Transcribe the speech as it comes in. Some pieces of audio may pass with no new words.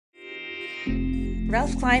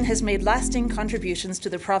Ralph Klein has made lasting contributions to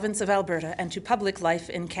the province of Alberta and to public life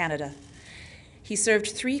in Canada. He served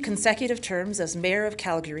 3 consecutive terms as Mayor of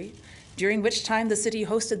Calgary, during which time the city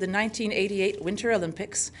hosted the 1988 Winter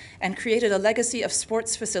Olympics and created a legacy of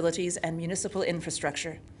sports facilities and municipal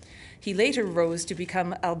infrastructure. He later rose to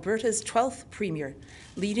become Alberta's 12th Premier,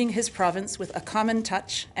 leading his province with a common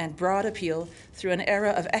touch and broad appeal through an era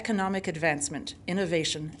of economic advancement,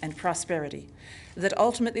 innovation, and prosperity that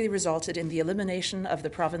ultimately resulted in the elimination of the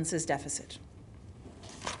province's deficit.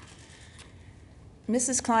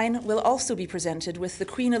 Mrs. Klein will also be presented with the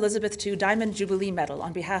Queen Elizabeth II Diamond Jubilee Medal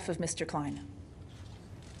on behalf of Mr. Klein.